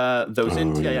put those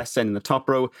in TISN in the top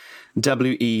row,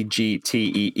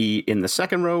 WEGTEE in the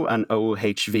second row, and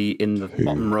OHV in the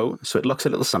bottom row. So it looks a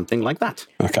little something like that.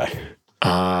 Okay.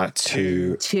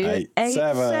 2.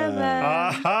 287.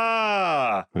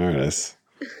 Aha! There it is.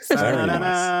 Very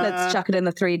nice. Let's chuck it in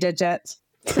the 3 digits.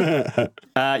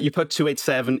 You put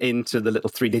 287 into the little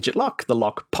 3-digit lock. The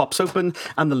lock pops open,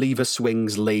 and the lever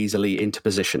swings lazily into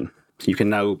position. So you can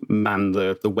now man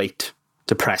the weight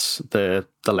to press the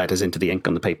letters into the ink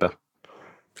on the paper.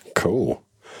 Cool.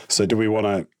 So do we want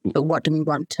to? But what do we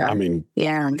want to? I mean,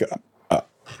 yeah.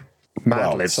 Mad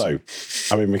well, libs. so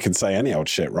I mean, we can say any old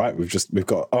shit, right? We've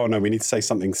got. Oh no, we need to say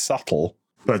something subtle,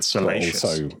 but but salacious.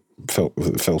 also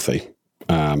filthy.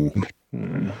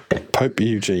 Pope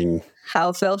Eugene.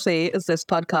 How filthy is this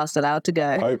podcast allowed to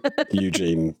go? Pope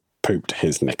Eugene pooped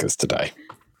his knickers today.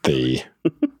 The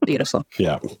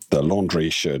laundry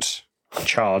should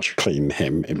Charge. clean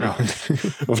him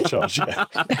of charge. Yeah.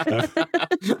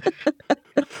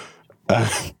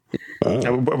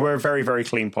 We're a very, very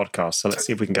clean podcast, so let's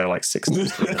see if we can go like 6.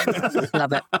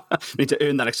 Love it. Need to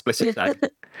earn that explicit tag.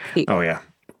 Oh, yeah.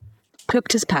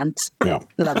 Pooped his pants. Yeah.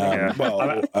 Love it. Yeah.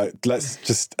 Well, let's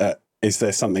just. Is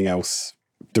there something else?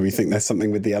 Do we think there's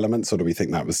something with the elements, or do we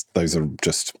think those are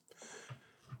just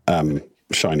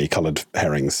shiny coloured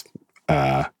herrings?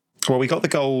 Well, we got the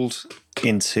gold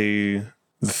into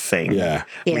the thing. Yeah,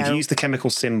 We've used the chemical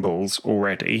symbols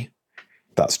already.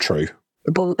 that's true.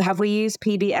 But have we used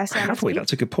PBS? Have we?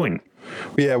 That's a good point.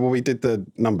 Yeah, well, we did the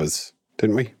numbers,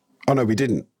 didn't we? Oh no, we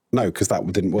didn't. No, because that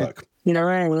didn't work. You know,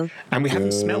 And we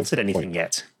haven't smelted anything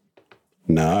yet.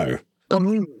 No.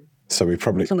 So we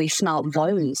probably can we smelt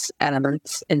those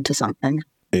elements into something?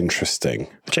 interesting.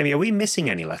 Jamie, are we missing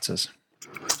any letters?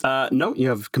 No, you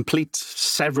have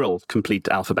several complete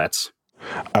alphabets.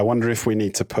 I wonder if we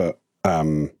need to put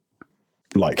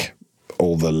like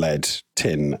all the lead,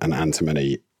 tin, and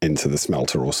antimony into the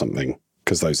smelter or something,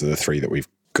 because those are the 3 that we've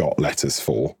got letters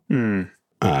for.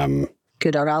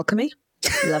 Good old alchemy.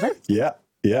 Love it.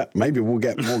 Yeah. Maybe we'll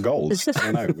get more gold. I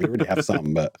don't know. We already have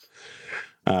some, but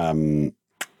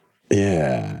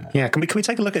yeah. Yeah, can we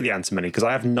take a look at the antimony? Because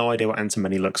I have no idea what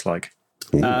antimony looks like.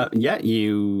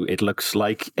 It looks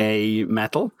like a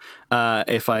metal.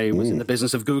 If I was in the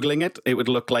business of Googling it, it would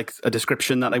look like a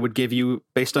description that I would give you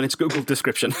based on its Google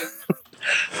description.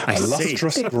 I A see.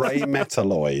 lustrous grey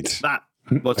metalloid. That,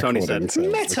 what Tony said.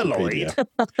 according to Metalloid?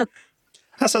 Wikipedia.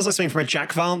 That sounds like something from a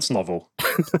Jack Vance novel.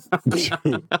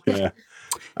 Yeah.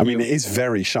 I mean, it is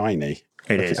very shiny.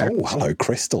 It is. Oh, hello,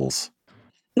 crystals.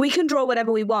 We can draw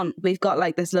whatever we want. We've got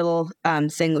like this little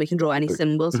thing that we can draw any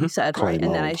symbols we said, right? Clay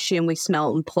And then I mold. assume we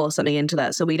smelt and pour something into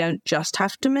that. So we don't just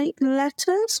have to make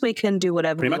letters. We can do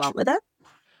whatever Pretty we much. want with it.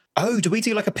 Oh, do we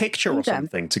do like a picture or Okay.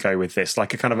 something to go with this?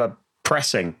 Like a kind of a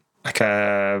pressing? Like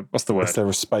a, what's the word? Is there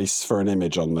a space for an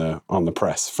image on the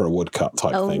press for a woodcut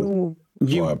type thing? Oh,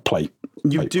 Or a plate?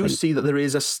 You plate do print? see that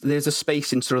there's a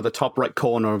space in sort of the top right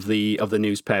corner of the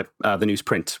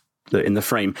newsprint in the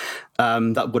frame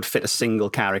that would fit a single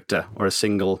character or a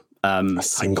single. A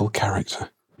single character.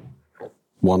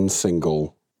 One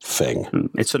single thing.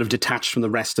 It's sort of detached from the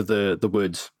rest of the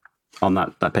words on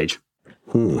that page.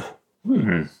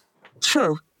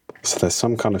 true. So there's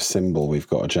some kind of symbol we've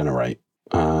got to generate.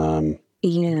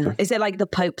 Yeah. Is it like the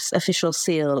Pope's official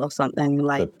seal or something The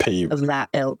like P, of that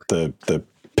ilk? the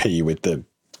P with the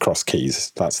cross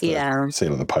keys. That's the Yeah.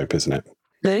 seal of the Pope, isn't it?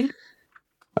 No?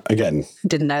 Again,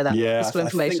 Didn't know that. yeah, Useful I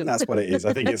think information. that's what it is.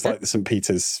 I think it's like the St.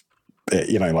 Peter's,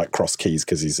 like cross keys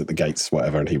because he's at the gates,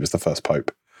 whatever, and he was the first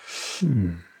Pope.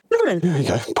 There you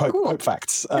go. Pope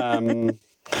facts. So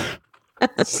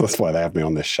that's why they have me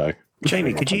on this show.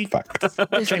 Jamie, could you Facts.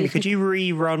 Jamie, could you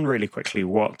rerun really quickly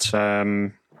what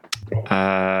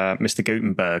Mr.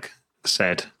 Gutenberg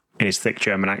said in his thick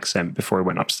German accent before he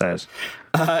went upstairs?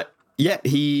 Yeah,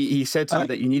 he said to me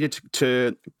that you needed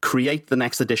to create the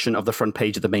next edition of the front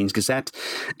page of the Mainz Gazette.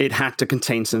 It had to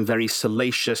contain some very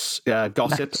salacious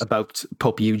gossip about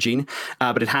Pope Eugene,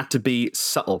 but it had to be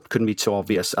subtle, couldn't be too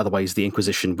obvious, otherwise the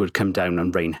Inquisition would come down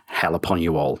and rain hell upon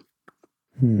you all.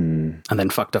 And then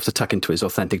fucked off to tuck into his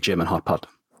authentic German hot pot.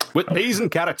 With peas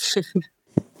and carrots.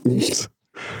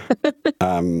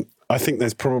 I think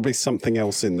there's probably something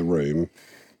else in the room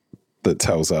that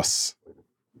tells us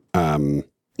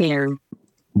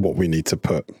what we need to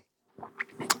put,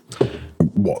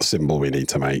 what symbol we need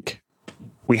to make.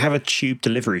 We have a tube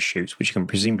delivery chute, which you can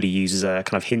presumably use as a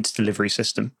kind of hint delivery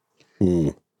system.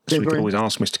 So we could always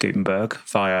ask Mr. Gutenberg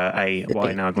via a, what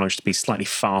I now acknowledge to be slightly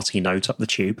farty note up the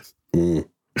tube.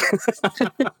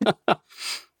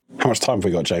 How much time have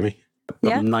we got, Jamie?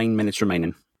 Got 9 minutes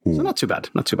remaining. So not too bad,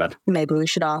 not too bad. Maybe we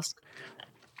should ask.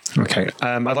 Okay,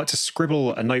 I'd like to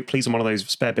scribble a note, please, on one of those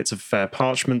spare bits of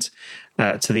parchment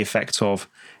to the effect of,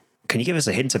 can you give us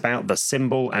a hint about the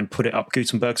symbol and put it up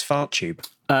Gutenberg's fart tube?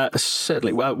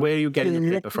 Certainly. Well, where are you getting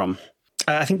the paper from?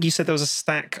 I think you said there was a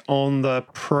stack on the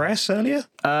press earlier?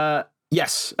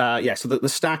 Yes. So the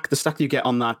stack that you get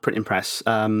on that printing press,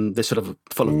 they're sort of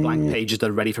full of blank pages that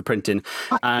are ready for printing.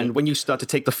 And when you start to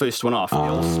take the first one off, they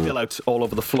all spill out all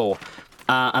over the floor.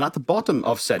 And at the bottom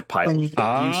of said pile, you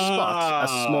spot a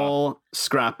small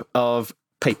scrap of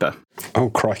paper. Oh,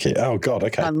 crikey. Oh, God.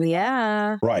 Okay.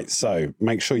 Yeah. Right. So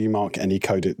make sure you mark any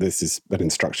coded. This is an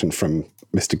instruction from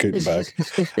Mr.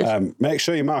 Gutenberg. Make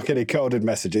sure you mark any coded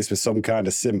messages with some kind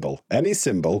of symbol. Any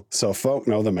symbol, so folk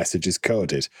know the message is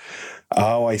coded.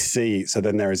 Oh, I see. So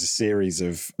then there is a series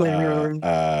of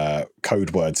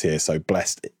code words here. So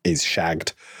blessed is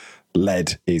shagged,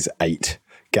 led is ate,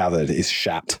 gathered is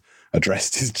shat,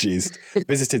 addressed is jizzed,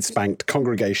 visited spanked,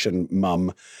 congregation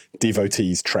mum,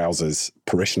 devotees trousers,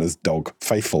 parishioners dog,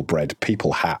 faithful bread,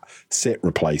 people hat, sit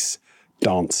replace,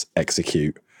 dance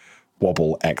execute,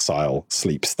 wobble exile,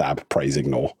 sleep stab, praise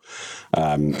ignore.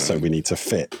 So we need to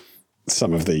fit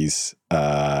some of these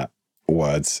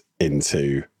words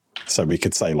into, so we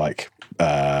could say like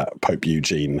Pope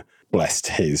Eugene blessed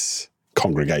his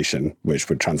congregation, which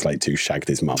would translate to shagged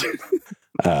his mum.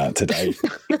 Today,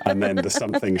 and then the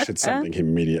something should something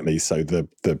immediately. So the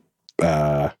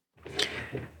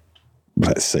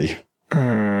let's see,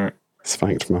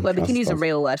 spanked mum. Well, we can use a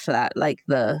real word for that, like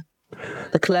the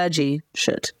clergy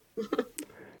should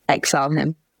exile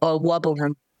him or wobble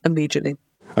him immediately.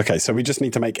 Okay, so we just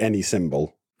need to make any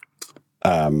symbol.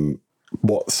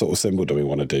 What sort of symbol do we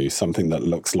want to do? Something that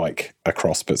looks like a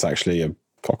cross, but it's actually a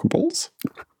cock and balls.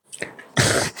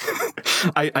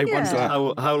 I wondered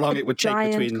how long it would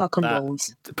take between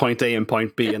point A and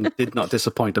point B, and did not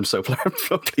disappoint. I'm so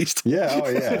pleased.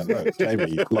 Yeah, Look,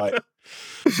 Jamie, like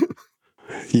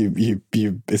you,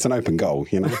 it's an open goal,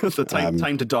 you know. The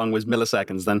time to dong was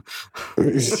milliseconds. Then,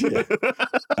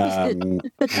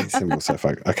 symbol so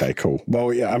far. Okay, cool.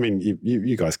 Well, yeah, I mean,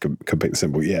 you guys could pick the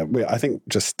symbol. Yeah, I think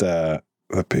just. I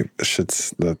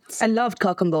loved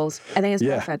cock and balls. I think it's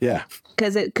perfect. Yeah.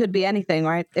 Because it could be anything,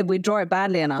 right? If we draw it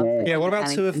badly enough. Yeah, what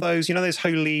about two of those, those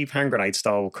holy hand grenade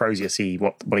style crozier-y,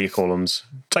 what do you call them?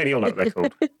 Tony, you'll know what they're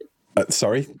called.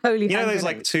 Sorry? Holy hand those grenades.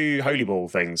 like two holy ball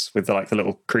things with the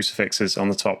little crucifixes on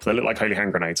the top. They look like holy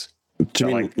hand grenades. Do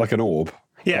you mean like an orb?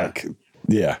 Yeah.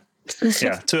 Yeah,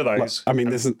 two of those. I mean,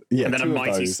 there's and then a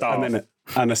mighty staff. and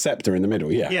then a scepter in the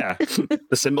middle. Yeah.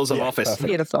 The symbols of office. Perfect.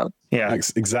 Beautiful. Yeah.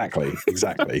 Exactly.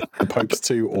 The Pope's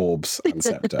two orbs and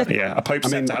scepter. Yeah, a Pope's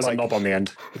scepter has a knob on the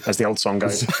end, as the old song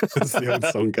goes. As the old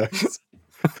song goes.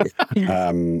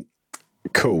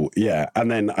 Cool. Yeah,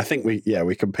 and then I think we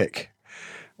can pick.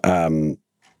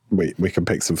 We can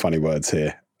pick some funny words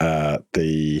here. I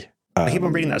keep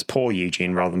on reading that as poor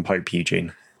Eugene rather than Pope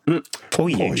Eugene. Poor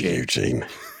Eugene.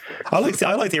 I like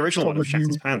the original one of Shat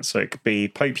His Pants. So it could be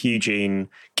Pope Eugene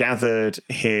gathered.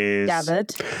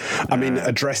 I mean,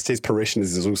 addressed his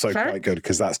parishioners is also quite good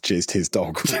because that's jizzed his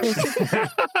dog.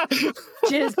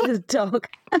 Jizzed his dog.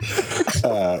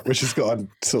 Which has got a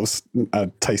sort of a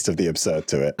taste of the absurd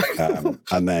to it.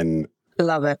 And then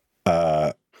love it.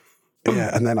 And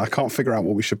then I can't figure out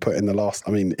what we should put in the last.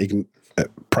 I mean,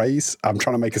 praise. I'm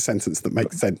trying to make a sentence that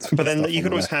makes sense. But then you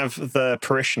could always have the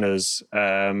parishioners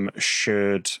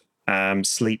should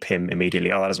sleep him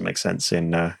immediately. Oh, that doesn't make sense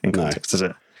in context, does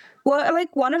it? Well,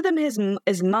 like one of them, his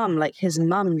mum, like his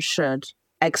mum should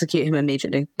execute him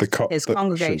immediately. His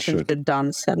congregation should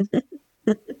dance him.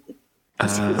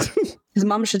 His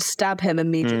mum should stab him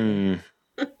immediately.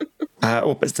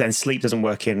 But then sleep doesn't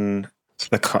work in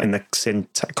the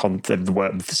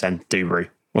word Dubri.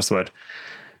 What's the word?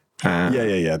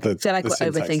 Yeah. So like we're syntax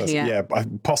overthinking does- it. Yeah,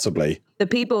 possibly.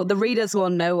 The readers will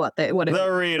know what it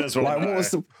The readers will Like, know. what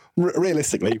was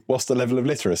realistically, what's the level of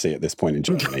literacy at this point in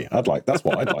Germany? That's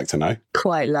what I'd like to know.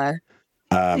 quite low.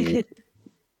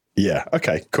 Yeah.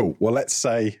 Okay. Cool. Well, let's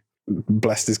say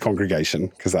blessed his congregation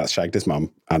because that shagged his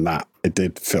mum, and that it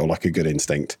did feel like a good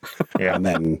instinct. Yeah. And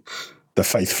then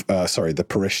the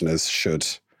parishioners should,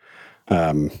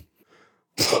 I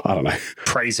don't know,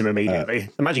 Praise him immediately.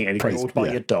 Imagine getting ignored by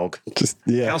yeah. your dog. just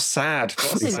yeah. How sad.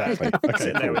 Exactly.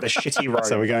 Sitting there with a shitty robe.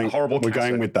 So we're going. horrible. We're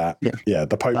going with that. Yeah.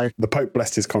 The Pope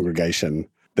blessed his congregation.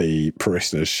 The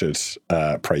parishioners should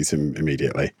praise him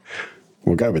immediately.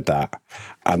 We'll go with that,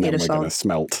 and then Beautiful. we're going to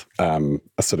smelt a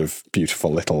sort of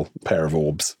beautiful little pair of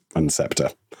orbs and scepter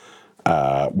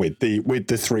with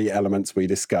the three elements we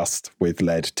discussed with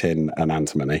lead, tin, and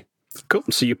antimony. Cool.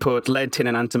 So you put lead, tin,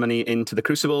 and antimony into the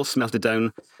crucible, smelt it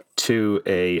down to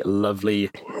a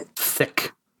lovely,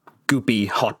 thick, goopy,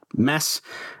 hot mess.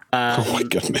 Oh my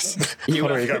goodness! You,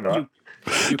 Where are you going, right?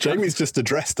 Jamie's just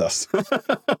addressed us.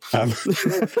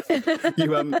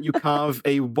 You carve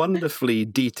a wonderfully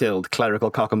detailed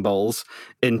clerical cock and balls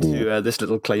into this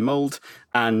little clay mold,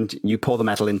 and you pour the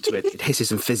metal into it. It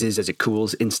hisses and fizzes as it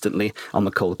cools instantly on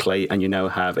the cold clay, and you now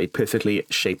have a perfectly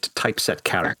shaped typeset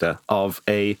character of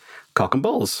a cock and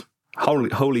balls.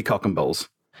 Holy cock and balls.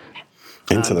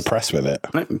 Into the press with it.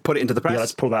 Right, put it into the Yeah,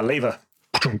 let's press. pull that lever.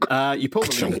 You pull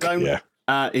the lever down. Yeah.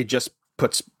 It just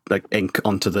puts like ink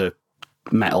onto the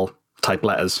metal type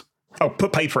letters. Oh,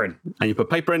 put paper in. And you put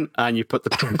paper in, and you put the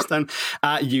press down.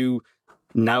 You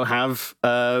now have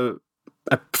a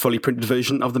fully printed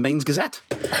version of the Mainz Gazette.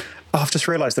 Oh, I've just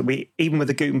realised that even with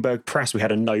the Gutenberg press, we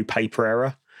had a no paper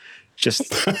error.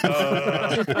 Just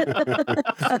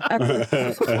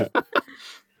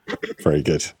Very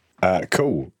good.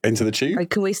 Cool. Into the tube. Right,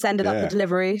 can we send it up Yeah. the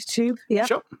delivery tube? Yeah.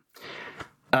 Sure.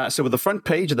 So with the front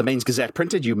page of the Mainz Gazette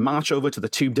printed, you march over to the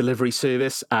tube delivery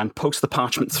service and post the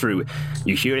parchment through.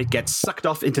 You hear it get sucked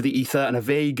off into the ether and a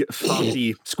vague,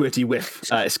 farty, squirty whiff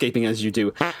escaping as you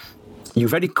do. You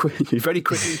very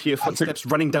quickly hear footsteps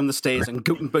running down the stairs, and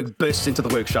Gutenberg bursts into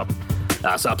the workshop.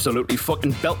 That's absolutely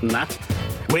fucking belting, that.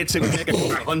 Wait till we make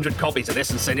 100 copies of this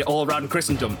and send it all around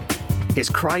Christendom. His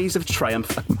cries of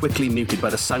triumph are quickly muted by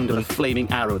the sound of a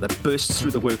flaming arrow that bursts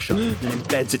through the workshop and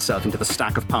embeds itself into the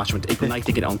stack of parchment,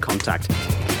 igniting it on contact.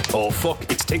 Oh fuck,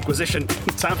 it's Tinquisition.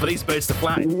 Time for these birds to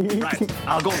fly. Right,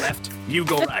 I'll go left, you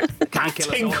go right. Can't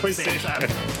kill us all at the same time.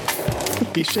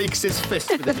 He shakes his fist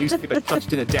with a newspaper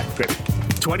clutched in a death grip.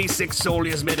 26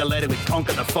 soldiers made a lead and we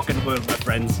conquered the fucking world, my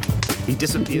friends. He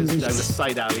disappears down a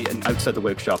side alley and outside the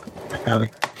workshop.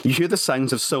 You hear the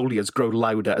sounds of soldiers grow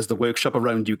louder as the workshop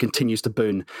around you continues to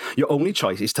burn. Your only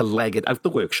choice is to leg it out the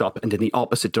workshop and in the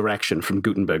opposite direction from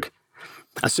Gutenberg.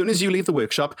 As soon as you leave the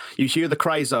workshop, you hear the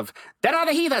cries of, "There are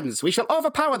the heathens! We shall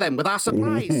overpower them with our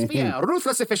surprise, fear,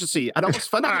 ruthless efficiency, and almost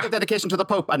fanatical dedication to the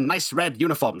Pope and nice red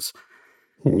uniforms."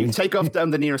 You take off down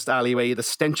the nearest alleyway, the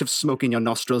stench of smoke in your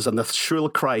nostrils and the shrill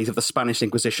cries of the Spanish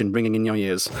Inquisition ringing in your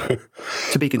ears.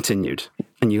 To be continued,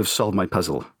 and you have solved my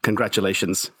puzzle.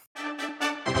 Congratulations.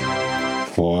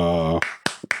 Wow.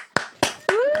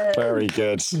 Very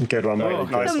good. good one, mate.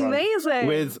 Nice one. Amazing.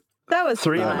 With That was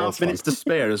 3.5 minutes to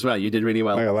spare as well, you did really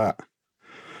well. Look at that.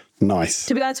 Nice.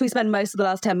 To be honest, we spent most of the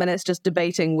last 10 minutes just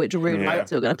debating which rune Yeah.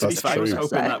 words we were going to That's talk I was true.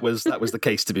 hoping that was the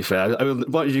case, to be fair. I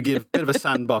wanted you to give a bit of a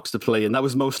sandbox to play, and that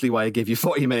was mostly why I gave you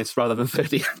 40 minutes rather than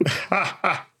 30.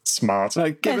 Smart.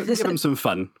 Like, give him some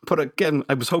fun.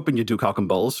 I was hoping you'd do cock and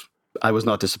balls. I was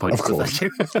not disappointed. Of course. So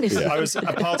thank you.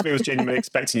 A part of me was genuinely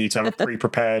expecting you to have a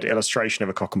pre-prepared illustration of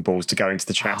a cock and balls to go into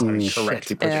the chat and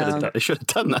correctly put Yeah. I should have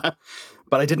done that,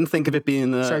 but I didn't think of it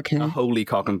being okay. a holy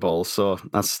cock and ball. So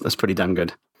that's pretty damn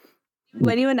good.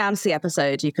 When you announce the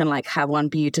episode, you can like have one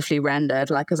beautifully rendered,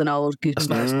 like as an old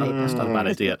Gutenberg paper. That's not a bad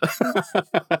idea.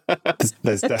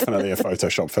 There's definitely a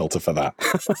Photoshop filter for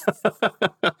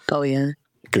that. Oh yeah.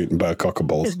 Gutenberg cock and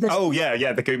balls. Oh,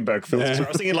 yeah, the Gutenberg filter. So I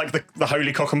was thinking like the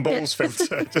holy cock and balls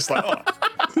filter. Just like,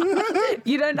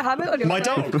 You don't have it on your my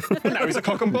phone? dog. No, he's a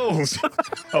cock and balls.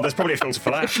 Oh, there's probably a filter for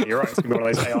that. You're right. It's going to be one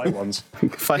of those AI ones.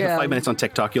 Five minutes on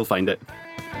TikTok, you'll find it.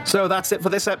 So that's it for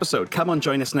this episode. Come on,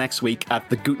 join us next week at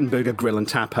the Gutenberger Grill and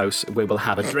Tap House, where we'll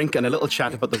have a drink and a little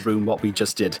chat about the room, what we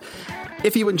just did.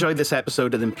 If you enjoyed this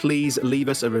episode, then please leave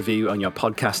us a review on your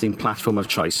podcasting platform of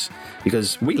choice,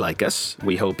 because we like us,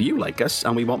 we hope you like us,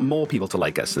 and we want more people to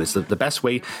like us. It's the best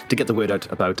way to get the word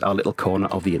out about our little corner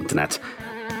of the internet.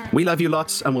 We love you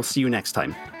lots, and we'll see you next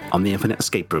time on the Infinite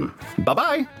Escape Room.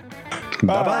 Bye-bye!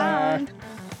 Bye-bye. Bye.